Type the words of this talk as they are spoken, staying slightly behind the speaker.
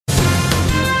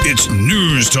It's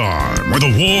news time with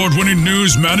award-winning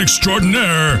newsman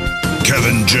extraordinaire,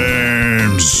 Kevin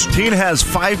James. Teen has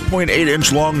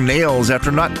 5.8-inch long nails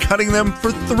after not cutting them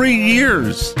for 3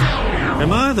 years.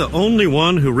 Am I the only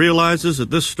one who realizes that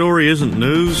this story isn't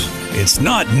news? It's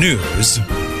not news.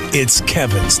 It's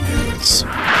Kevin's news.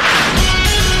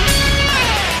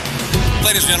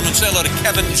 Ladies and gentlemen, say hello to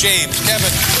Kevin James.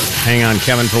 Kevin. Hang on,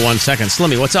 Kevin, for 1 second.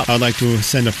 Slimmy, what's up? I would like to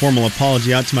send a formal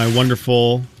apology out to my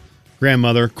wonderful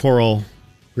grandmother,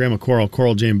 Grandma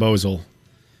Coral Jane Bozel.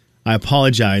 I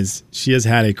apologize. She has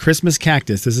had a Christmas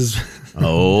cactus. This is...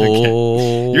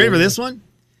 Oh. You ready for this one?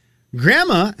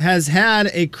 Grandma has had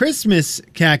a Christmas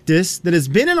cactus that has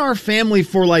been in our family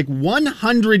for like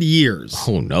 100 years.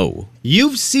 Oh, no.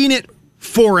 You've seen it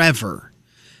forever.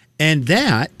 And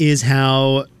that is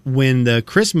how, when the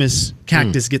Christmas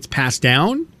cactus gets passed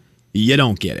down, you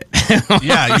don't get it.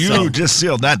 Yeah, you just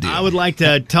sealed that deal. I would like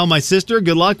to tell my sister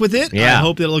good luck with it. Yeah. I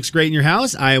hope that it looks great in your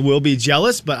house. I will be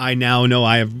jealous, but I now know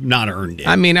I have not earned it.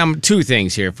 I mean, I'm two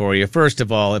things here for you. First of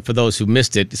all, for those who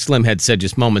missed it, Slim had said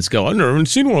just moments ago, I've never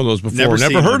seen one of those before.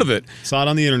 Never heard of it. Saw it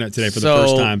on the internet today for the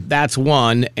first time. That's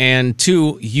one. And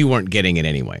two, you weren't getting it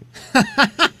anyway.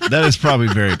 That is probably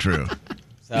very true.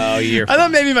 So you're I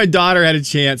thought maybe my daughter had a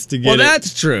chance to get Well, it.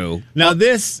 that's true. Now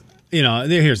this,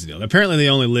 here's the deal. Apparently they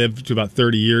only lived to about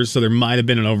 30 years, so there might have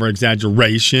been an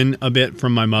over-exaggeration a bit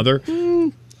from my mother.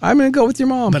 I'm going to go with your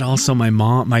mom. But also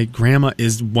my grandma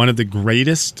is one of the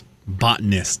greatest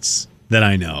botanists that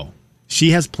I know.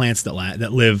 She has plants that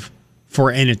live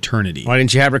for an eternity. Why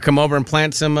didn't you have her come over and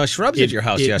plant some shrubs at your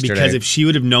house yesterday? Because if she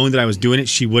would have known that I was doing it,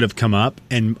 she would have come up,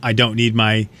 and I don't need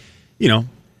my,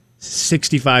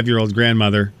 65-year-old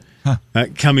grandmother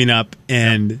coming up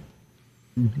and,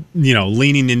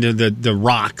 leaning into the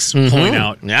rocks, pulling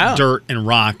out dirt and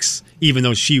rocks, even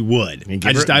though she would.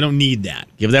 I don't need that.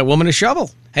 Give that woman a shovel.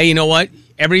 Hey, you know what?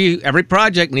 Every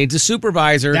project needs a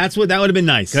supervisor. That would have been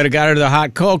nice. Could have got her the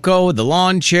hot cocoa, the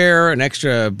lawn chair, an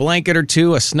extra blanket or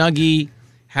two, a Snuggie.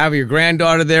 Have your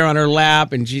granddaughter there on her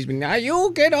lap, and she's been, now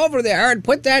you get over there and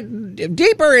put that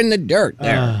deeper in the dirt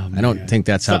there. I don't think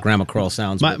that's how Grandma Coral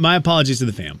sounds. My apologies to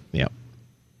the fam. Yeah.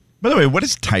 By the way, what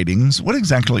is tidings? What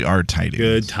exactly are tidings?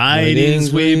 Good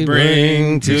tidings we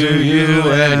bring to you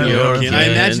and your kin. I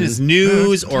imagine it's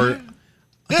news or...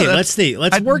 Okay, let's see.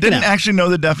 Let's work it out. I didn't actually know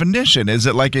the definition. Is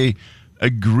it like a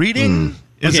greeting?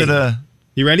 Is it a...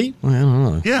 You ready? Well, I don't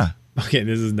know. Yeah. Okay,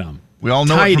 this is dumb. We all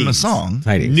know it from the song.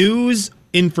 Tidings. News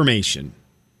information.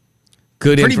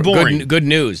 Pretty boring. Good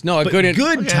news. No, but good tidings.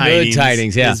 Good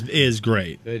tidings, yeah. Is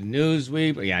great. Good news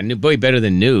way better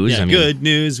than news. Yeah, I mean, good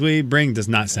news we bring does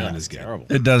not sound as good. Terrible.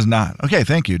 It does not. Okay,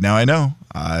 thank you. Now I know.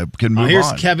 I can move Here's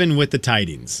on. Kevin with the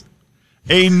tidings.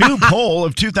 A new poll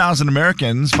of 2,000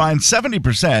 Americans finds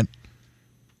 70%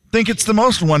 think it's the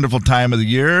most wonderful time of the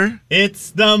year.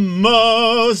 It's the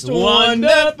most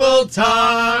wonderful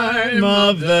time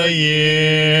of the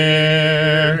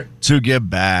year To give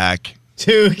back.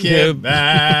 to give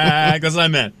back. That's what I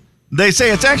meant. They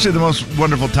say it's actually the most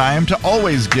wonderful time to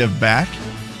always give back.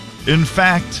 In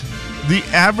fact, the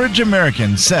average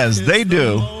American says they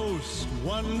do.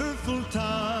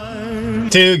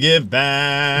 To give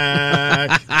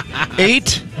back.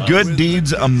 8 good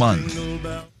deeds a month.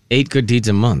 8 good deeds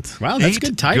a month. Wow, that's 8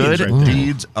 good tidings good right there.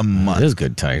 deeds a month. That is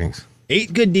good tidings.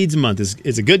 8 good deeds a month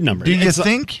is a good number. Do you It's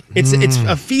think? It's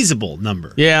a feasible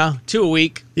number. Yeah, 2 a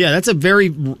week. Yeah, that's a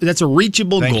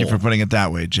reachable Thank goal. you for putting it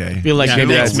that way, Jay. Feel like Yeah,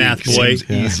 maybe thanks, that's math boy.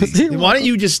 Seems easy. Why don't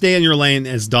you just stay in your lane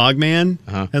as dog man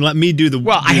and let me do the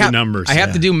numbers? I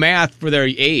have to do math for their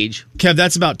age. Kev,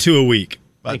 that's about 2 a week.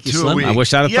 About Thank you, 2 a Slim. week. I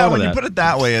wish I'd have thought of when that. you put it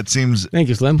that way, it seems Thank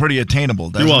you, Slim. pretty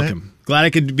attainable, doesn't You're welcome. Glad I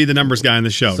could be the numbers guy on the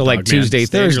show. So like dog man. Tuesday,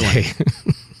 Stay in your Thursday.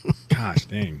 lane. Gosh,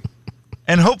 dang.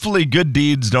 And hopefully good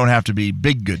deeds don't have to be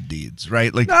big good deeds,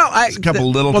 right? Like a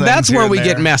couple little things. that's where here and we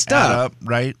get there messed add up.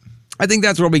 right? I think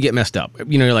that's where we get messed up.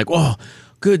 You're like, oh,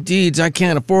 good deeds. I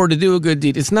can't afford to do a good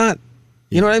deed. It's not,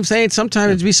 you know what I'm saying?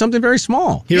 Sometimes it'd be something very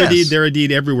small. Here Yes. a deed, there a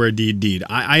deed, everywhere a deed.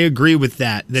 I agree with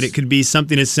that it could be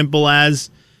something as simple as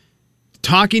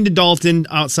talking to Dalton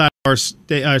outside our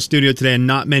studio today and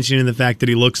not mentioning the fact that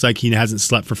he looks like he hasn't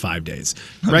slept for 5 days,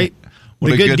 right? What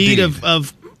the a good good deed deed.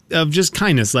 of just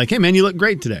kindness. Like, hey, man, you look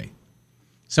great today.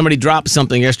 Somebody dropped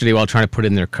something yesterday while trying to put it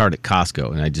in their cart at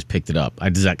Costco, and I just picked it up.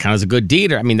 Does that count as a good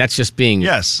deed? Or, I mean, that's just being...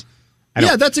 Yes.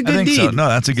 Yeah, that's a good think deed. so. No,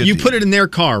 that's a good You deed. put it in their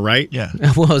car, right? Yeah.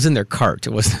 Well, it was in their cart. It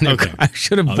wasn't in their Okay. car. I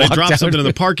should have They walked dropped out. something in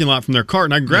the parking lot from their cart,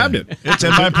 and I grabbed it. It's in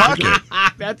my pocket.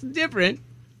 That's different.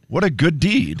 What a good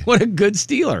deed. What a good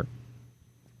stealer.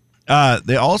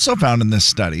 They also found in this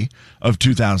study of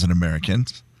 2,000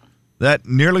 Americans that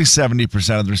nearly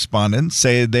 70% of the respondents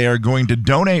say they are going to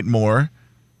donate more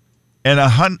and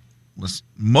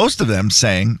most of them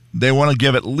saying they want to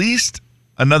give at least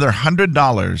another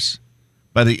 $100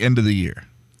 by the end of the year.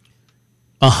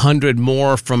 100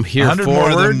 more from here 100 forward?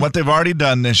 more than what they've already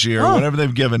done this year, Oh. whatever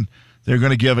they've given. They're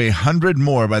going to give 100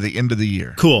 more by the end of the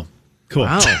year. Cool.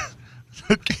 Wow.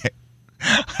 Okay.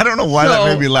 I don't know why that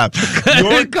made me laugh.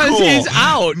 Because he's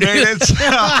out. Made it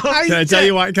sound- Can I tell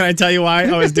you why? Can I tell you why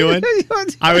I was doing?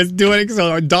 I was doing it because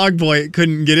our dog boy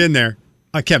couldn't get in there.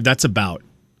 Kev, that's about.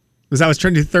 Because I was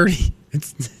trying to do 30.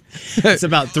 It's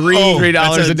about $3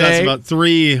 $3 a day. That's about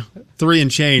three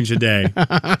and change a day.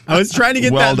 I was trying to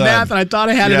get Well that done. math, and I thought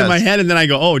I had it in my Yes. head, and then I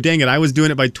go, "Oh, dang it! I was doing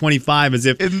it by 25, as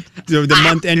if the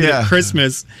month ended at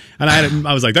Christmas." And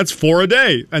I was like, "That's 4 a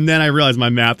day," and then I realized my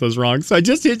math was wrong. So I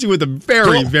just hit you with a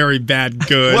very, very bad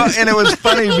good. Well, and it was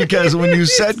funny because when you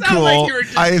said sounded like cool, you were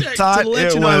just I thought to let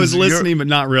it you know I was your- listening, but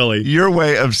not really. Your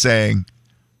way of saying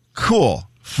cool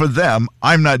for them.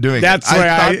 I'm not doing That's it. where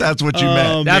I thought that's what you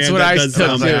meant. That's man, what that I does took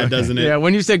sound too. bad, doesn't it? Yeah,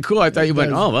 when you said cool, I thought you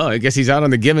went, oh, well, I guess he's out on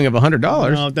the giving of $100.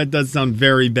 No, that does sound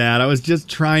very bad. I was just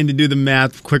trying to do the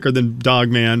math quicker than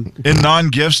Dogman. In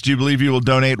non-gifts, do you believe you will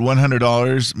donate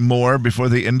 $100 more before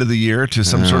the end of the year to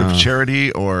some sort of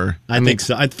charity or? I think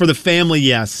so. For the family,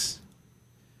 yes.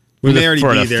 We For the- may already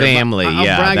for be the there. family, I'll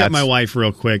yeah, brag up that's- my wife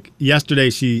real quick. Yesterday,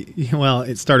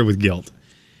 it started with guilt.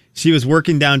 She was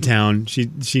working downtown. She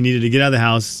needed to get out of the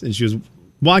house, and she was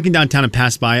walking downtown and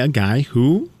passed by a guy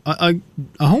a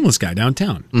homeless guy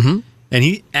downtown. Mm-hmm. And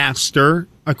he asked her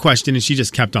a question, and she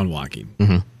just kept on walking.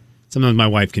 Mm-hmm. Sometimes my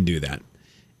wife can do that.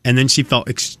 And then she felt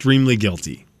extremely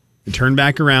guilty. And turned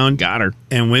back around. Got her.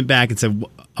 And went back and said,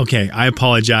 okay, I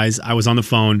apologize. I was on the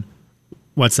phone.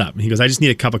 What's up? And he goes, I just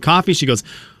need a cup of coffee. She goes,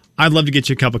 I'd love to get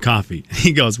you a cup of coffee. And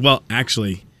he goes, well,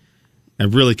 actually, I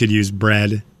really could use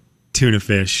bread, tuna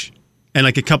fish, and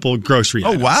like a couple of grocery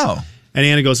items. Wow. And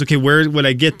Anna goes, okay, where would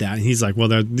I get that? And he's like, well,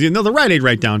 the Rite Aid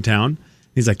right downtown.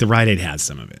 He's like, the Rite Aid has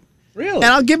some of it. Really? And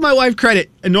I'll give my wife credit.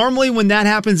 Normally when that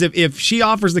happens, if she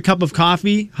offers the cup of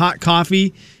coffee, hot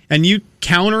coffee, and you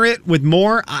counter it with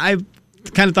more, I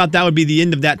kind of thought that would be the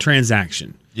end of that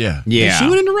transaction. Yeah. Yeah. And she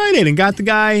went into Rite Aid and got the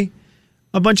guy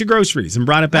a bunch of groceries and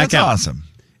brought it back That's out. awesome.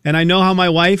 And I know how my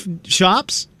wife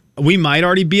shops. We might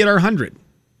already be at our 100.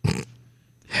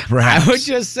 Perhaps. I would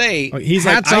just say, He's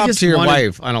like, hats I off just to your wanted-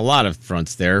 wife on a lot of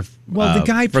fronts there. Well, the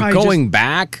guy for probably going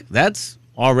back, that's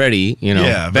already,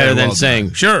 Yeah, better very than well saying,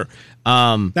 done. sure,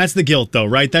 That's the guilt, though,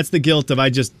 right? That's the guilt of I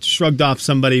just shrugged off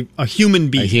somebody, a human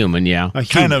being. a human, yeah. A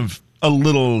Kind human. of a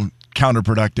little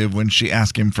counterproductive when she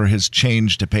asked him for his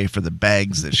change to pay for the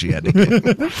bags that she had to get.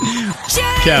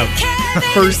 Kev,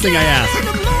 first thing I asked.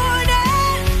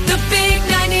 The big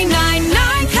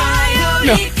 99.9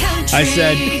 Coyote Country. I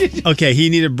said, okay, he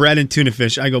needed bread and tuna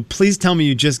fish. I go, please tell me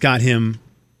you just got him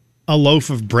a loaf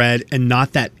of bread and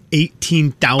not that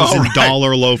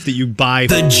 $18,000 loaf that you buy.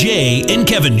 The Jay and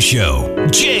Kevin Show.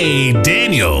 Jay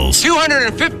Daniels.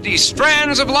 250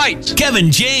 strands of light. Kevin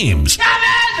James.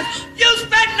 Kevin, you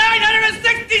spent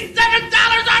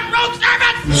 $967 on road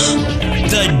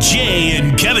service. The Jay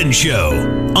and Kevin Show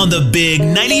on the Big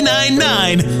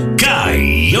 99.9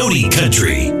 Coyote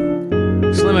Country.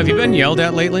 Slim, have you been yelled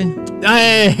at lately?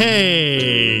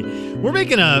 Hey, we're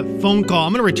making a phone call.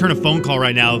 I'm going to return a phone call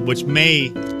right now, which may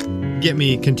get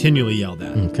me continually yelled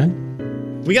at. Okay.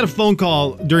 We got a phone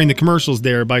call during the commercials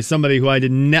there by somebody who I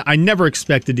never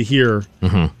expected to hear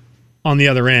on the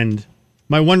other end.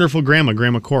 My wonderful Grandma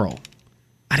Coral.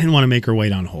 I didn't want to make her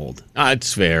wait on hold.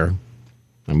 It's fair.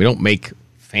 And we don't make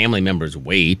family members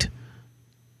wait.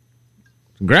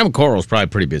 Grandma Coral's probably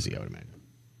pretty busy, I would imagine.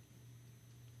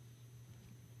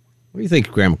 What do you think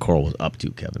Grandma Coral was up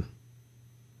to, Kevin?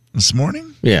 This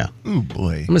morning? Yeah. Oh,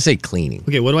 boy. I'm going to say cleaning.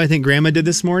 Okay, what do I think Grandma did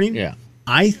this morning? Yeah.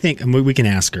 I think, and we can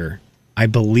ask her, I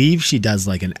believe she does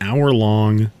like an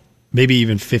hour-long, maybe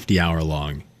even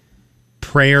 50-hour-long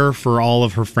prayer for all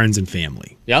of her friends and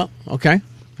family. Yeah, okay.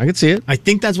 I can see it. I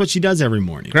think that's what she does every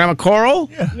morning. Grandma Coral?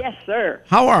 Yes, sir.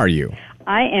 How are you?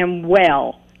 I am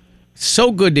well.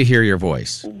 So good to hear your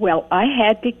voice. Well, I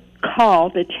had to call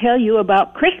to tell you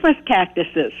about Christmas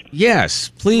cactuses. Yes,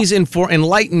 please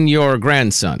enlighten your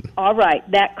grandson. All right,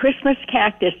 that Christmas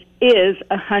cactus is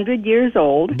 100 years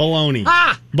old. Baloney.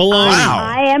 Baloney.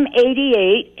 I am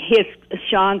 88.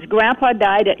 Sean's grandpa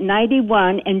died at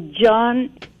 91, and John's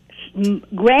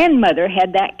grandmother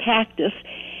had that cactus,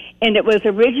 and it was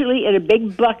originally in a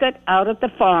big bucket out at the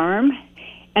farm,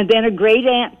 and then a great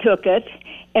aunt took it,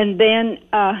 and then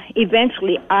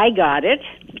eventually I got it.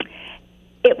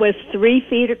 It was 3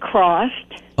 feet across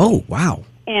Oh, wow.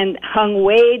 and hung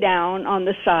way down on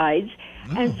the sides.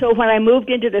 And so when I moved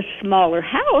into the smaller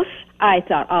house, I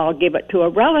thought, I'll give it to a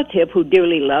relative who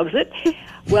dearly loves it.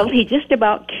 Well, he just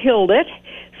about killed it,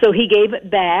 so he gave it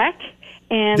back.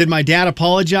 And Did my dad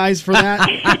apologize for that?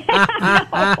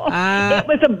 no, it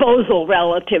was a Bozel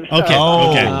relative. So. Okay.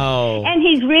 Okay. Oh. And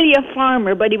he's really a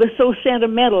farmer, but he was so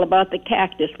sentimental about the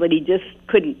cactus, but he just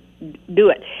couldn't do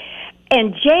it.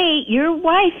 And Jay, your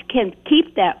wife can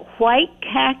keep that white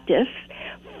cactus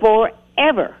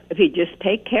forever if you just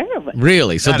take care of it.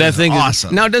 Really? So That that is thing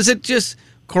awesome. Now, does it just,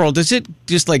 Coral, does it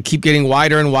just like keep getting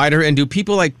wider and wider? And do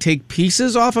people like take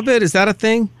pieces off of it? Is that a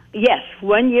thing? Yes,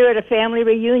 one year at a family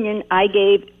reunion, I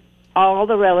gave all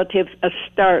the relatives a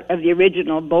start of the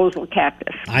original Bozel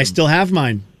cactus. I still have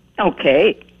mine.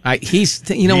 Okay.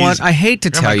 You know what? I hate to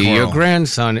Grandma tell you, your Coral.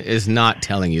 grandson is not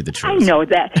telling you the truth. I know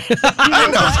that.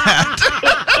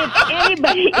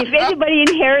 If anybody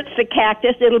inherits the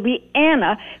cactus, it'll be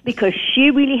Anna because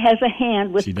she really has a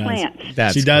hand with plants.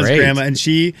 That's she does, great. Grandma, and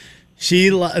she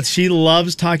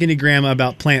loves talking to Grandma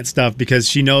about plant stuff because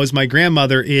she knows my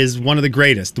grandmother is one of the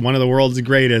greatest, one of the world's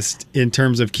greatest in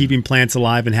terms of keeping plants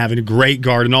alive and having a great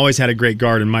garden. Always had a great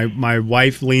garden. My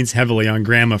wife leans heavily on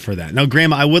Grandma for that. Now,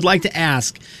 Grandma, I would like to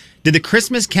ask, did the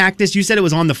Christmas cactus? You said it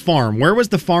was on the farm. Where was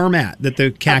the farm at that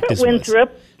the cactus was?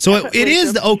 Winthrop. So Up at it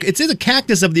is the oak. It's the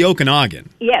cactus of the Okanagan.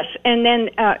 Yes, and then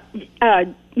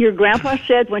your grandpa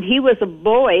said when he was a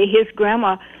boy, his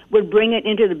grandma would bring it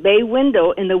into the bay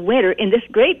window in the winter in this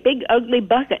great big ugly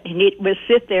bucket, and it would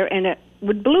sit there and it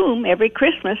would bloom every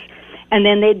Christmas, and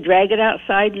then they'd drag it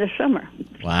outside in the summer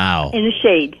Wow. in the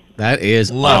shade. That is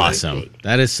awesome.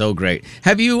 That is so great.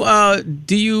 Have you,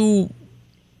 do you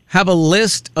have a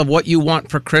list of what you want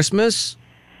for Christmas?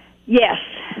 Yes,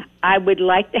 I would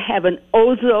like to have an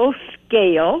Ozo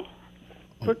scale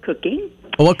for cooking.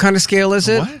 What kind of scale is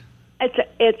it? What?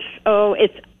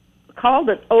 It's called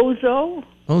an Ozo.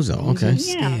 Ozo, okay.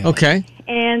 Yeah. Okay.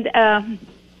 And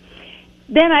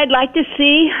then I'd like to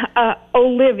see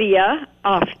Olivia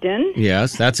Austin.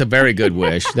 Yes, that's a very good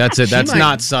wish. That's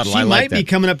not subtle. She I might like be that.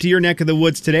 coming up to your neck of the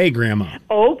woods today, Grandma.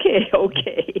 Okay.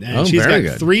 And Oh, she's got very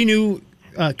good. 3 new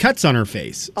cuts on her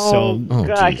face. Oh,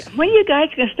 gosh. geez. When are you guys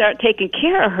going to start taking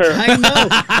care of her? I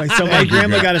know. So my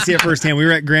grandma got to see it firsthand. We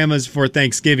were at Grandma's for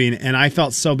Thanksgiving, and I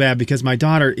felt so bad because my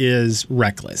daughter is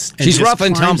reckless. And She's just rough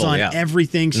and climbs tumble, on yeah.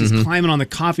 everything. She's climbing on the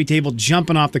coffee table,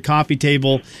 jumping off the coffee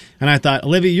table. And I thought,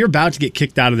 Olivia, you're about to get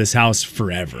kicked out of this house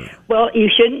forever. Well, you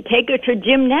shouldn't take her to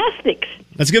gymnastics.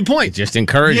 That's a good point. Just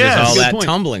encourages Yes. all Good that point.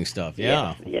 tumbling stuff.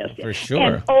 Yeah. Yes. For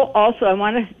sure. And also, I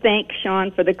want to thank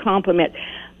Sean for the compliment.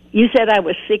 You said I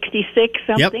was 66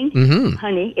 something. Mm-hmm.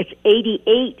 Honey, it's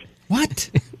 88. What?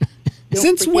 Don't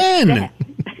Since forget when?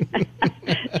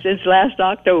 that. Since last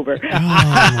October. Gosh,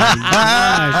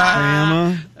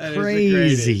 Grandma.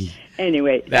 Crazy.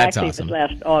 Anyway, That's actually awesome. it was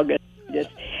last August.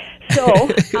 So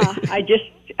I just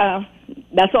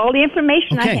that's all the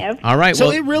information I have. All right. So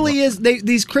well, it really is,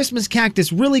 these Christmas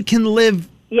cactus really can live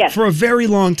Yes. for a very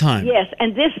long time. Yes,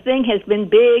 and this thing has been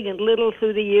big and little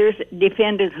through the years,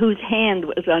 defended whose hand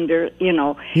was under,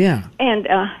 Yeah. And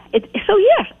so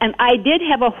yes, and I did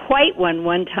have a white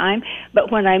one time,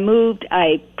 but when I moved,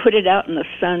 I put it out in the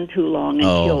sun too long and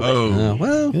killed it.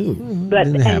 well, But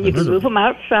and you can move them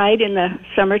outside in the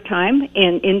summertime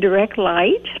in indirect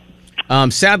light.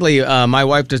 sadly, my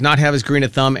wife does not have as green a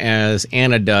thumb as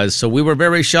Anna does, so we were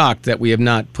very shocked that we have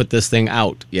not put this thing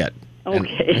out yet.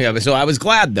 Okay. So I was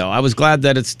glad, though. I was glad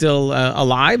that it's still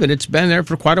alive, and it's been there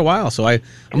for quite a while. So I'm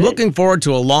looking forward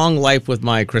to a long life with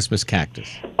my Christmas cactus.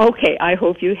 Okay, I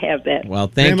hope you have that. Well,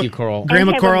 thank you, Coral.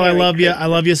 Grandma have a Coral, I Merry love you. Christmas. I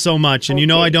love you so much. And you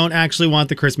know Okay. I don't actually want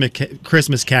the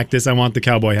Christmas cactus. I want the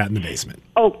cowboy hat in the basement.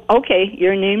 Oh, okay,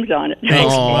 your name's on it.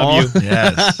 Thanks. Love you.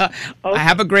 Yes.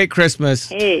 Have a great Christmas.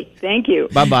 Hey, thank you.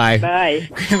 Bye-bye. Bye.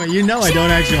 Grandma, you know I don't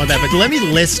actually want that, but let me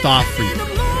list off for you.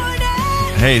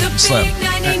 Hey, Slim.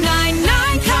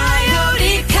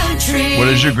 What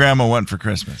does your grandma want for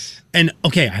Christmas? And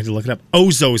okay, I had to look it up.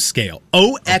 Ozo scale.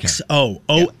 OXO.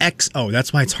 OXO.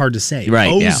 That's why it's hard to say.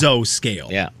 Right, yeah. Ozo scale.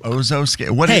 Yeah. Ozo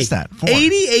scale. What is that for?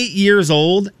 88 years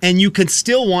old, and you can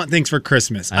still want things for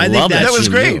Christmas. I think love that's That was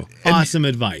she great. knew. And awesome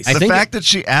advice. I the think fact that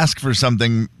she asked for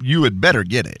something, you had better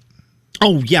get it.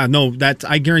 Oh, yeah, no,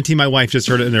 I guarantee my wife just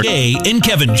heard it in there. Jay and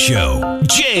Kevin Show.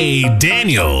 Jay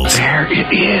Daniels. There it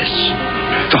is.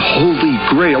 The holy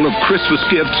grail of Christmas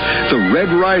gifts. The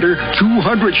Red Ryder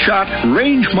 200-shot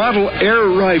range model air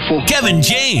rifle. Kevin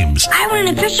James. I want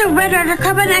an official Red Ryder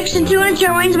Carbon Action 200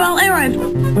 range ball air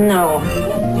rifle.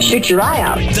 No. Shoot your eye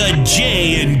out. The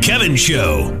Jay and Kevin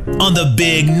Show on the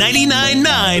Big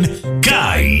 99.9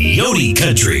 Coyote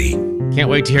Country. Can't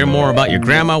wait to hear more about your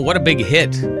grandma. What a big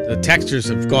hit. The textures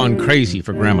have gone crazy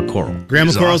for Grandma Coral.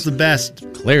 Grandma Coral's the best.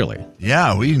 Clearly.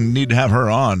 Yeah, we need to have her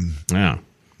on. Yeah.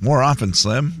 More often,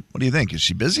 Slim. What do you think? Is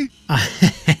she busy?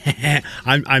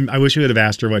 I wish we would have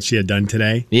asked her what she had done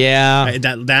today. Yeah.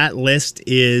 That list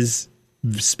is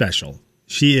special.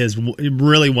 She is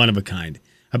really one of a kind.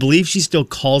 I believe she still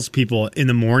calls people in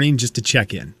the morning just to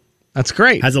check in. That's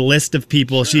great. Has a list of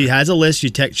people. Sure. She has a list. She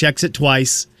checks it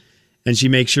twice, and she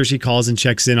makes sure she calls and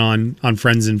checks in on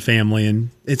friends and family. And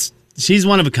she's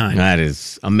one of a kind. That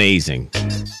is amazing.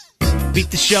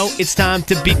 Beat the show. It's time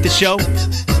to beat the show.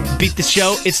 Beat the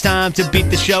show. It's time to beat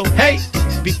the show. Hey!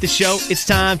 Beat the show. It's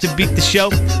time to beat the show.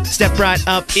 Step right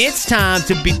up. It's time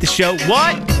to beat the show.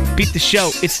 What? Beat the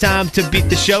show. It's time to beat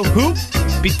the show. Who?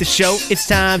 Beat the show. It's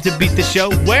time to beat the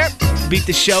show. Where? Beat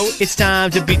the show. It's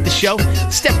time to beat the show.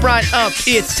 Step right up.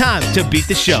 It's time to beat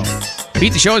the show.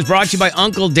 Beat the Show is brought to you by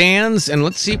Uncle Dan's, and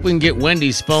let's see if we can get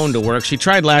Wendy's phone to work. She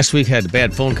tried last week, had a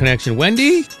bad phone connection.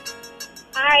 Wendy?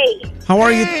 Hi. How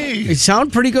are you? You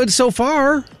sound pretty good so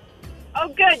far. Oh,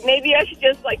 good. Maybe I should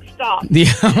just, stop.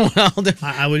 Yeah, well...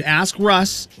 I would ask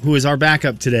Russ, who is our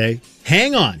backup today,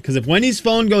 hang on, because if Wendy's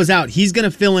phone goes out, he's going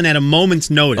to fill in at a moment's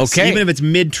notice, even if it's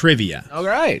mid-trivia. All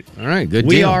right, good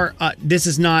We deal. are, this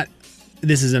isn't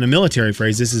a military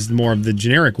phrase, this is more of the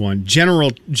generic one,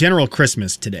 General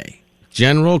Christmas today.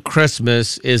 General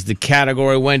Christmas is the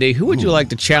category. Wendy, who would you like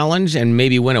to challenge and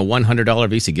maybe win a $100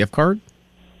 Visa gift card?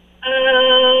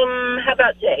 How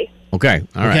about Jay? Okay,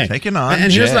 all right. Taking on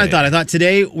And here's Jay. what I thought. I thought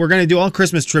today we're going to do all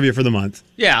Christmas trivia for the month.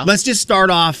 Yeah. Let's just start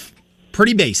off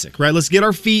pretty basic, right? Let's get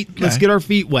our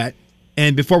feet wet,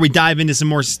 and before we dive into some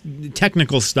more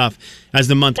technical stuff as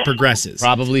the month progresses.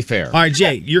 Probably fair. All right,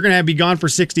 Jay, you're going to be gone for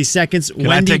 60 seconds. Can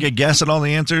Wendy, I take a guess at all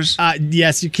the answers?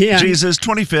 Yes, you can. Jesus,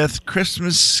 25th,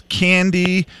 Christmas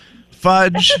candy,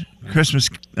 fudge, Christmas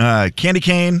candy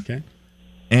cane,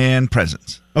 and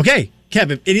presents. Okay, Kev,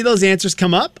 if any of those answers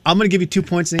come up, I'm going to give you 2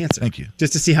 points to answer. Thank you.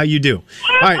 Just to see how you do.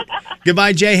 All right.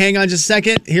 Goodbye, Jay. Hang on just a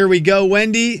second. Here we go,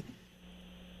 Wendy.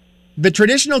 The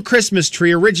traditional Christmas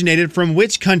tree originated from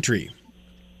which country?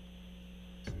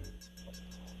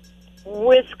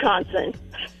 Wisconsin.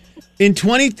 In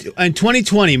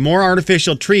 2020, more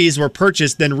artificial trees were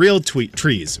purchased than real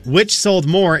trees. Which sold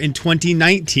more in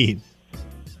 2019?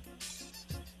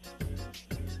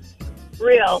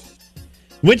 Real.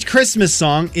 Which Christmas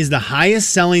song is the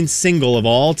highest selling single of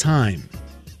all time?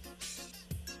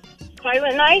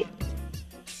 Silent Night.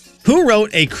 Who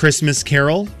wrote A Christmas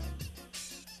Carol?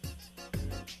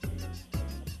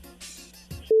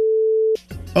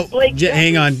 Oh,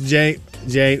 hang on, Jay,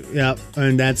 yeah,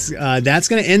 and that's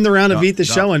going to end the round of Beat the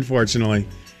Show, unfortunately.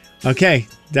 Okay,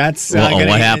 that's what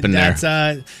happened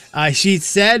there? She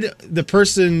said the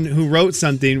person who wrote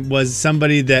something was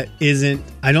somebody that isn't.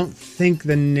 I don't think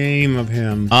the name of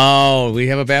him. Oh, we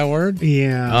have a bad word?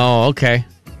 Yeah. Oh, okay.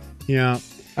 Yeah.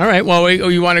 All right. Well,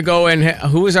 you want to go and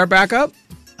who is our backup?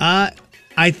 I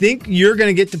think you're going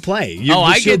to get to play.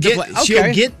 I get to play. Okay.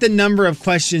 She'll get the number of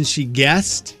questions she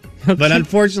guessed, but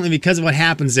unfortunately, because of what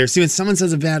happens there, see, when someone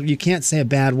says you can't say a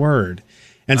bad word.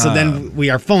 And so then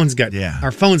our phones get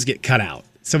cut out.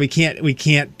 So we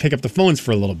can't pick up the phones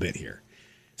for a little bit here.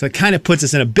 So it kind of puts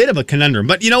us in a bit of a conundrum.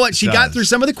 But you know what? She got through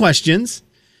some of the questions.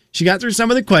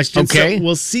 Okay. So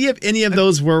we'll see if any of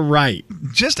those were right.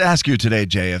 Just ask you today,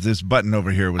 Jay, if this button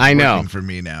over here was working for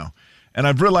me now. And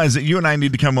I've realized that you and I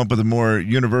need to come up with a more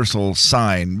universal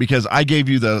sign because I gave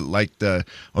you I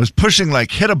was pushing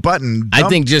hit a button. I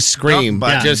think just scream.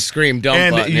 Just scream, dump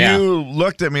and button. And you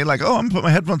looked at me like, I'm putting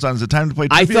my headphones on. Is it time to play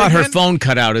trivia I thought again? her phone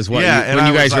cut out as well when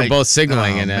you guys were both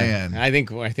signaling. And man. I think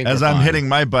as I'm hitting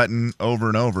my button over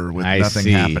and over with nothing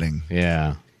happening.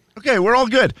 Yeah. Okay, we're all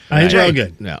good. I think we're all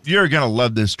good. No. You're going to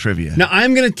love this trivia. Now,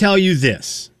 I'm going to tell you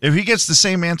this. If he gets the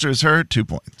same answer as her, 2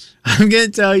 points. I'm going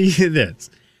to tell you this.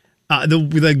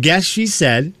 The guess she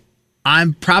said,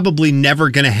 I'm probably never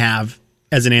going to have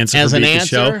as an answer for Beat the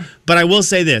Show. But I will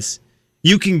say this.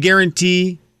 You can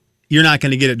guarantee you're not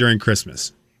going to get it during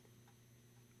Christmas.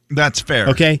 That's fair.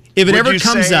 Okay? If it ever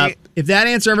comes up, if that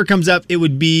answer ever comes up, it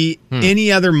would be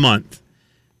any other month.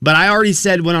 But I already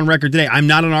went on record today, I'm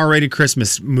not an R-rated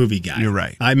Christmas movie guy. You're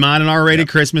right. I'm not an R-rated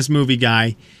Christmas movie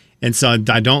guy. And so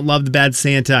I don't love The Bad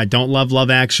Santa. I don't love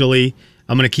Love Actually.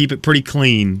 I'm going to keep it pretty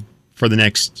clean for the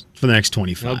next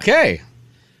 25. Okay.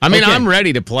 I'm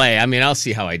ready to play. I'll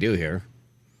see how I do here.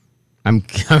 I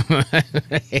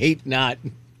hate not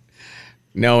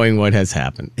knowing what has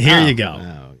happened. Here you go.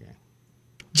 Oh, okay.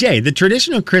 Jay, the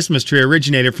traditional Christmas tree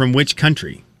originated from which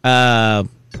country?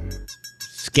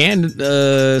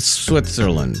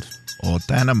 Switzerland. Oh,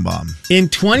 Tannenbaum. In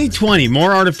 2020,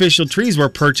 more artificial trees were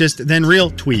purchased than real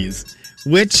tweez.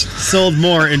 Which sold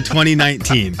more in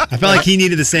 2019? I felt like he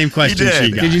needed the same question she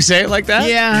got. Did you say it like that?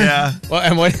 Yeah. Well,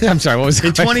 and I'm sorry, what was the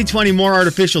In question? 2020, more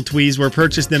artificial tweez were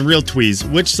purchased than real tweez.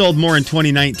 Which sold more in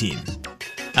 2019?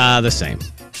 The same.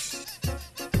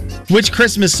 Which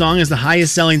Christmas song is the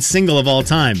highest selling single of all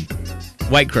time?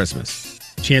 White Christmas.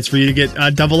 Chance for you to get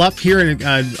double up here in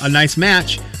a nice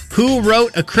match. Who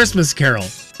wrote A Christmas Carol?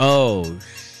 Oh,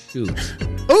 shoot.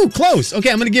 Oh, close. Okay,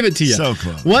 I'm going to give it to you. So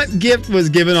close. What gift was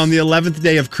given on the 11th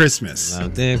day of Christmas?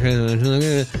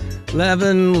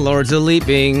 11 Lords of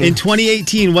Leaping. In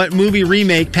 2018, what movie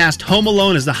remake passed Home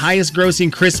Alone as the highest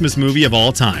grossing Christmas movie of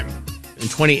all time? In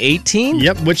 2018?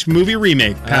 Yep, which movie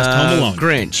remake passed Home Alone?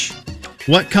 Grinch.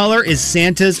 What color is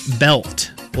Santa's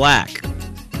belt? Black.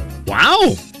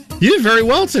 Wow. You did very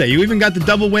well today. You even got the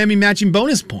double whammy matching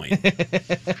bonus point.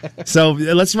 So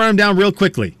let's run them down real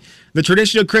quickly. The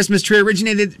traditional Christmas tree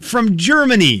originated from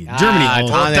Germany.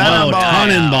 Tannenbaum.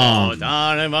 Tannenbaum.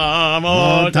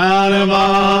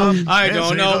 I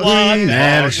don't know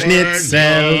what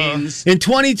schnitzel. In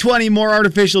 2020, more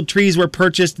artificial trees were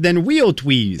purchased than real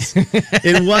tweez.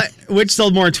 Which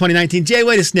sold more in 2019? Jay,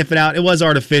 way to sniff it out. It was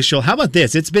artificial. How about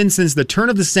this? It's been since the turn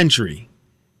of the century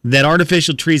that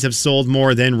artificial trees have sold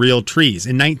more than real trees.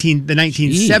 In the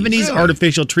 1970s,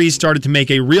 artificial trees started to make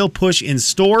a real push in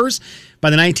stores. By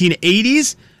the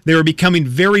 1980s, they were becoming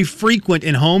very frequent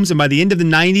in homes, and by the end of the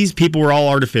 90s, people were all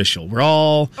artificial. We're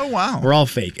all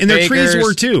fake. And their trees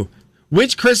were too.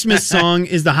 Which Christmas song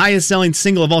is the highest selling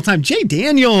single of all time? Jay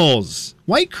Daniels.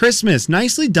 White Christmas.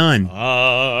 Nicely done.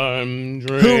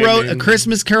 Who wrote A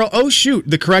Christmas Carol? Oh, shoot.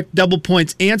 The correct double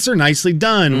points answer. Nicely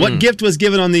done. What gift was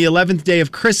given on the 11th day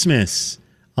of Christmas?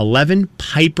 11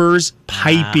 pipers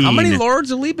piping. How many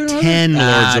Lords of Leaping? 10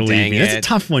 Lords of Leaping. That's a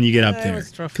tough one you get up there.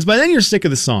 Because by then you're sick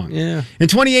of the song. Yeah. In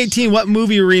 2018, what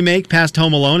movie remake passed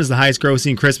Home Alone as the highest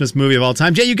grossing Christmas movie of all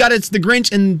time? Jay, you got it. It's The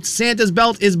Grinch, and Santa's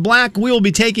belt is black. We will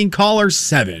be taking caller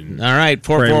 7. All right,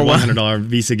 for a 441. $100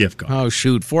 Visa gift card. Oh,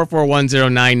 shoot.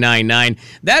 4410999.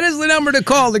 That is the number to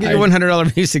call to get your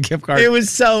 $100 Visa gift card. It was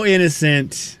so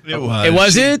innocent. It was. It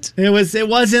was it? It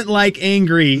wasn't like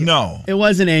angry. No. It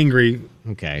wasn't angry.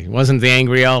 Okay. Wasn't the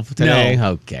angry elf today?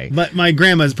 No. Okay. But my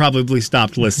grandma's probably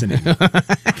stopped listening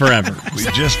forever. We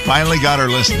just finally got her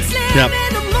listening. Yep.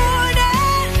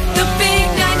 The big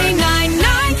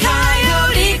 99.9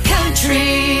 Coyote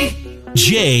Country.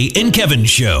 Jay and Kevin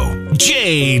Show.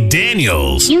 Jay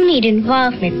Daniels. You need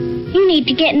involvement. You need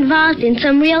to get involved in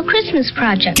some real Christmas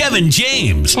project. Kevin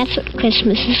James. That's what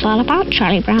Christmas is all about,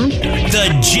 Charlie Brown.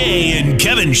 The Jay and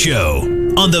Kevin Show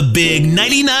on the big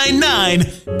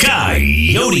 99.9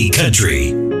 Coyote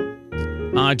Country.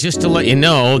 Just to let you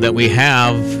know that we've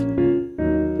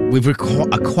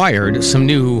acquired some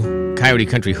new Coyote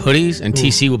Country hoodies, and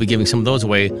TC will be giving some of those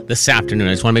away this afternoon.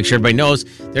 I just want to make sure everybody knows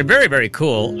they're very, very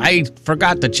cool. I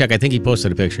forgot to check. I think he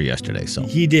posted a picture yesterday. So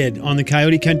he did on the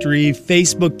Coyote Country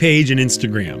Facebook page and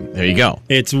Instagram. There you go.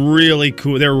 It's really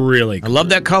cool. They're really cool. I love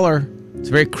that color. It's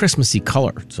a very Christmassy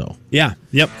color. So yeah,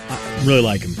 yep, I really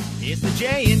like them. It's the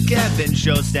Jay and Kevin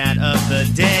Show stat of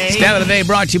the day. Stat of the day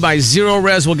brought to you by Zero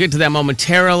Res. We'll get to that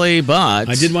momentarily, but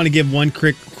I did want to give one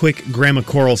quick Grandma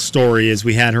Coral story as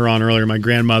we had her on earlier. My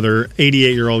grandmother,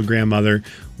 88-year-old grandmother.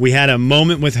 We had a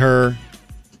moment with her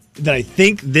that I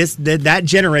think that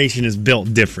generation is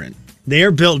built different. They are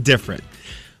built different.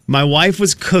 My wife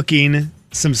was cooking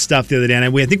some stuff the other day, and I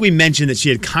think we mentioned that she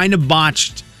had kind of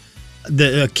botched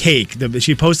the cake.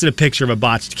 She posted a picture of a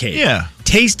botched cake. Yeah.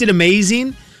 Tasted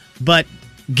amazing, but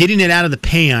getting it out of the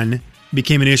pan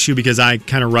became an issue because I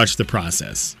kind of rushed the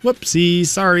process. Whoopsie,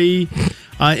 sorry.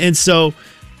 And so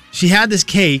she had this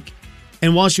cake,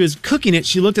 and while she was cooking it,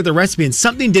 she looked at the recipe, and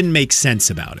something didn't make sense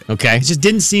about it. Okay. It just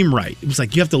didn't seem right. It was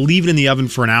like you have to leave it in the oven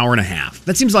for an hour and a half.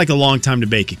 That seems like a long time to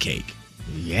bake a cake.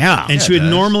 Yeah. And she would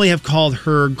normally have called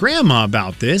her grandma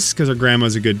about this because her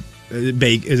grandma's a good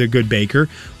baker.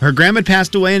 Her grandma had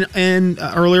passed away and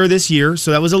earlier this year,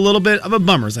 so that was a little bit of a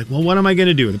bummer. It's like, well, what am I going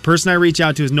to do? The person I reach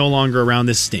out to is no longer around.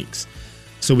 This stinks.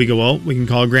 So we go, well, we can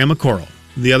call Grandma Coral,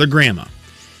 the other grandma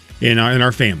in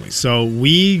our family. So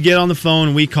we get on the phone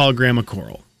and we call Grandma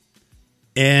Coral.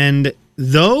 And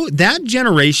though that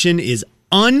generation is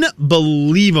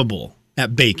unbelievable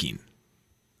at baking,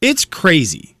 it's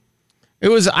crazy.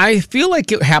 I feel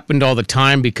like it happened all the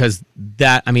time because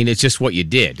it's just what you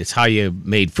did. It's how you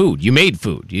made food. You made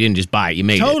food. You didn't just buy it. You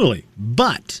made it. Totally.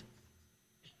 But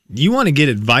you want to get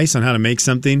advice on how to make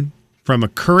something from a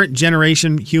current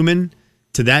generation human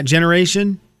to that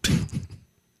generation?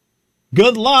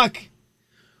 Good luck.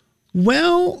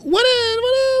 Well, what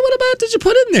about did you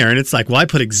put in there? And it's like, well, I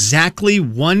put exactly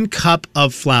 1 cup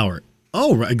of flour.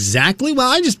 Oh, exactly?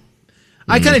 Well,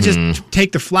 I kind of just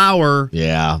take the flour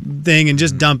thing and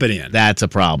just dump it in. That's a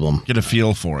problem. Get a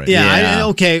feel for it. Yeah.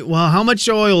 Okay, well, how much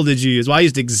oil did you use? Well, I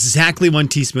used exactly 1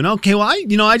 teaspoon. Okay, well,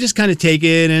 I just kind of take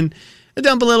it and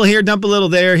dump a little here, dump a little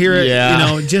there, here.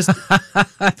 Yeah. Just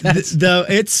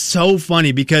it's so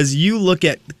funny because you look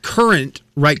at Current,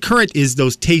 right? Current is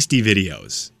those tasty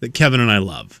videos that Kevin and I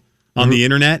love on the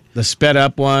internet. The sped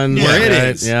up one. Where it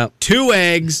is. Yeah. 2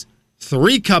 eggs,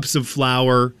 3 cups of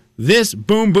flour, this,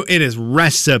 boom, boom. It is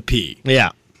recipe.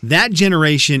 Yeah. That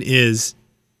generation is,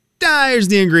 here's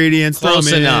the ingredients.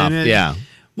 Close enough. Yeah.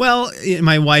 Well,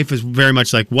 my wife is very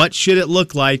much like, what should it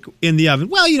look like in the oven?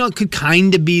 Well, it could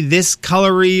kind of be this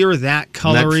colory or that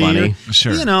colory. That's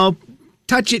funny. Sure.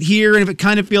 Touch it here, and if it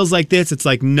kind of feels like this, it's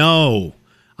like, no.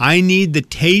 I need the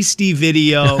tasty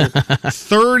video,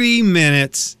 30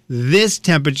 minutes, this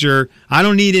temperature. I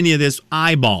don't need any of this.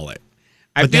 Eyeball it.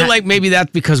 I feel like maybe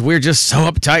that's because we're just so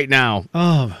uptight now.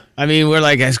 Oh. I mean, we're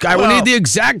like, I need the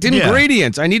exact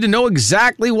ingredients. I need to know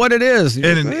exactly what it is.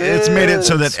 And it's made it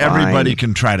so that everybody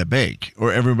can try to bake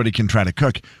or everybody can try to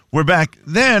cook. Where back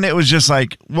then, it was just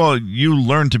like, well, you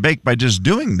learn to bake by just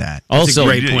doing that. Also,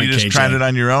 great point, you just KJ. tried it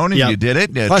on your own and you did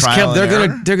it. Plus, Kev,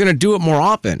 they're gonna do it more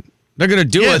often. They're going to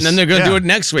do it, and then they're going to do it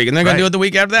next week, and they're going to do it the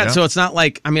week after that. Yeah. So it's not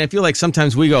like, I feel like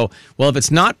sometimes we go, well, if it's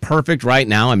not perfect right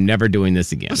now, I'm never doing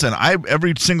this again. Listen,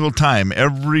 every single time,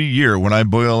 every year when I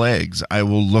boil eggs, I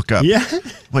will look up. Yeah.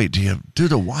 Wait, do you do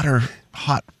the water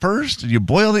hot first? Do you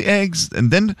boil the eggs?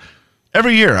 And then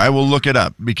every year I will look it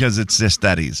up because it's just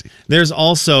that easy. There's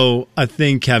also a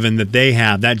thing, Kevin, that they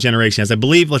have, that generation has, I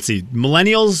believe, let's see,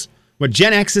 millennials. What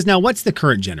Gen X is now? What's the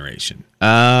current generation?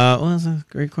 Well, that's a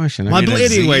great question. I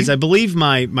believe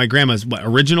my grandma's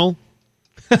original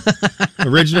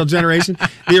generation.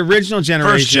 The original generation.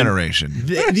 First generation.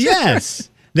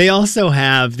 Yes. They also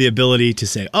have the ability to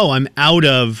say, "Oh, I'm out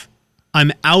of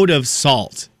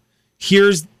salt.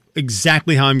 Here's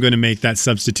exactly how I'm going to make that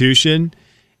substitution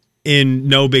in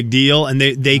no big deal," and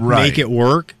they make it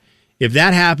work. If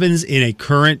that happens in a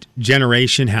current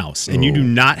generation house and you do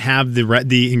not have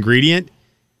the ingredient,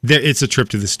 it's a trip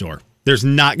to the store. There's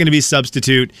not going to be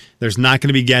substitute. There's not going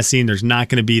to be guessing. There's not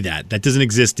going to be that. That doesn't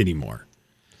exist anymore.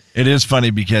 It is funny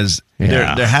because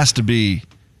there has to be,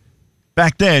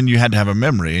 back then you had to have a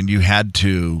memory and you had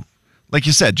to, like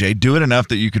you said, Jay, do it enough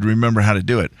that you could remember how to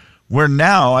do it. Where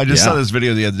now, I just saw this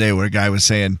video the other day where a guy was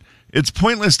saying, it's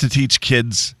pointless to teach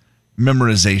kids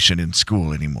memorization in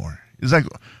school anymore. It's like,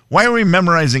 why are we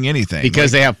memorizing anything?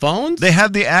 Because they have phones? They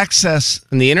have the access.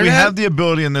 And the internet? We have the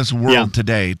ability in this world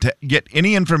today to get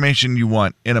any information you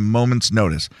want in a moment's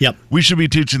notice. Yep. We should be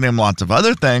teaching them lots of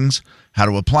other things, how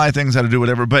to apply things, how to do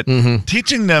whatever. But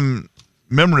teaching them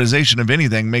memorization of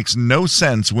anything makes no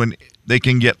sense when they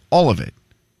can get all of it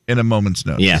in a moment's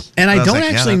notice. Yeah. And I don't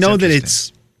actually know that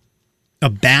it's a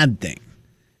bad thing.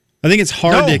 I think it's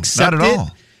hard to accept not at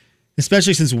all.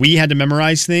 Especially since we had to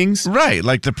memorize things. Right,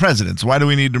 like the presidents. Why do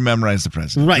we need to memorize the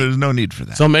presidents? Right. There's no need for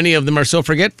that. So many of them are so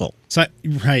forgetful.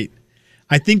 Right.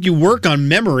 I think you work on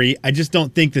memory. I just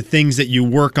don't think the things that you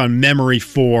work on memory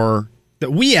for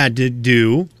that we had to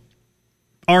do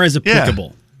are as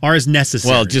applicable, are as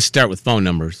necessary. Well, just start with phone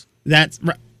numbers. That's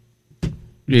right.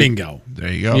 Bingo.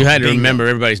 There you go. You had to remember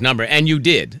everybody's number, and you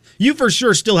did. You for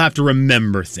sure still have to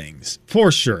remember things. For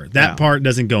sure. That part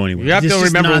doesn't go anywhere. You have to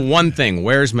remember one thing.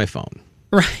 Where's my phone?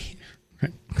 Right.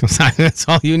 That's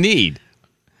all you need.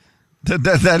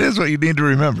 That is what you need to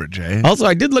remember, Jay. Also,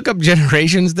 I did look up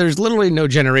generations. There's literally no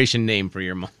generation name for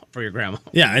your grandma.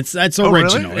 Yeah, that's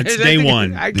original. Really? It's day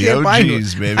one. I can't find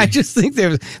it. Baby. I just think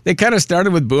they kind of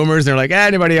started with boomers. They're like,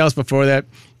 anybody else before that?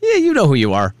 Yeah, you know who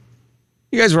you are.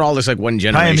 You guys were all just like one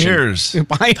generation. Pioneers.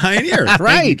 Pioneers.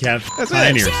 Right. Thank you, Kev. That's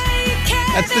Pioneers.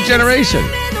 That's the generation.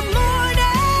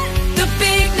 The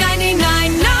big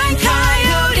 99.9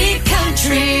 Coyote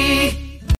Country.